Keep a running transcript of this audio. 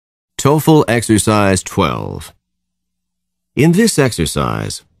TOEFL Exercise 12. In this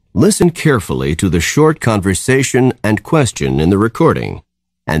exercise, listen carefully to the short conversation and question in the recording,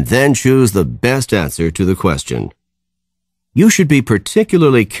 and then choose the best answer to the question. You should be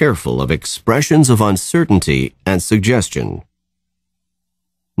particularly careful of expressions of uncertainty and suggestion.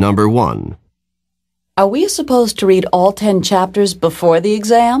 Number 1. Are we supposed to read all 10 chapters before the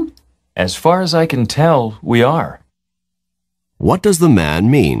exam? As far as I can tell, we are. What does the man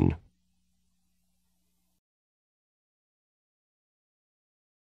mean?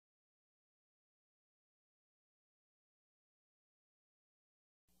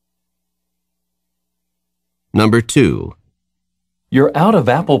 Number 2. You're out of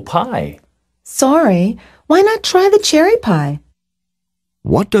apple pie. Sorry, why not try the cherry pie?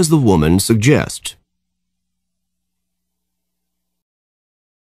 What does the woman suggest?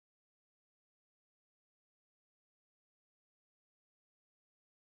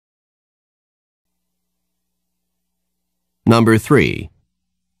 Number 3.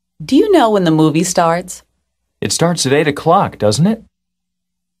 Do you know when the movie starts? It starts at 8 o'clock, doesn't it?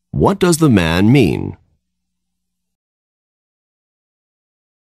 What does the man mean?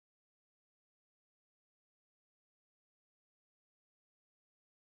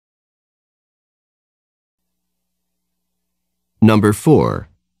 Number 4.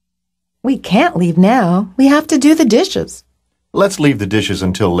 We can't leave now. We have to do the dishes. Let's leave the dishes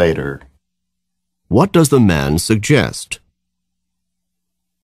until later. What does the man suggest?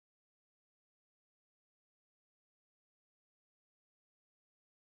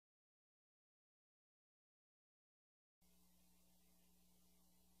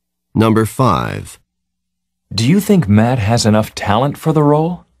 Number 5. Do you think Matt has enough talent for the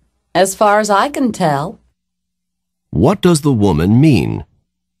role? As far as I can tell. What does the woman mean?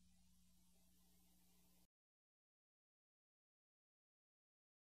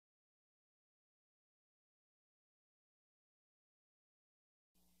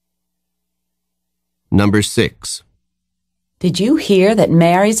 Number 6. Did you hear that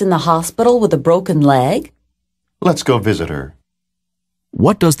Mary's in the hospital with a broken leg? Let's go visit her.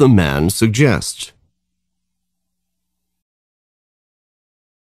 What does the man suggest?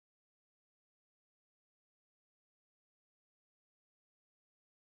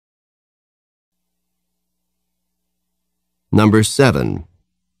 Number 7.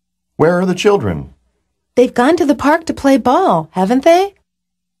 Where are the children? They've gone to the park to play ball, haven't they?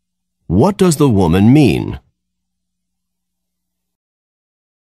 What does the woman mean?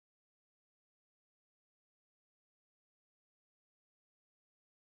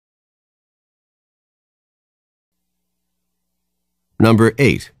 Number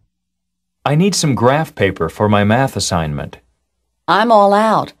 8. I need some graph paper for my math assignment. I'm all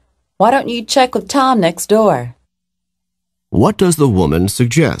out. Why don't you check with Tom next door? What does the woman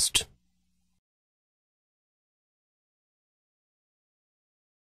suggest?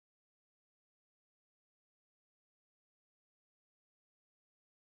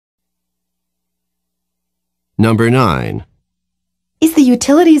 Number 9. Is the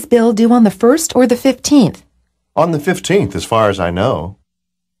utilities bill due on the 1st or the 15th? On the 15th, as far as I know.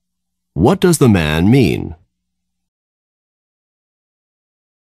 What does the man mean?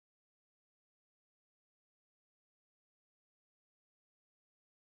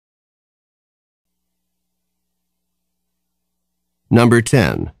 Number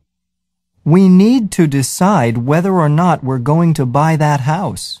 10. We need to decide whether or not we're going to buy that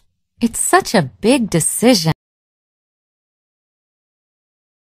house. It's such a big decision.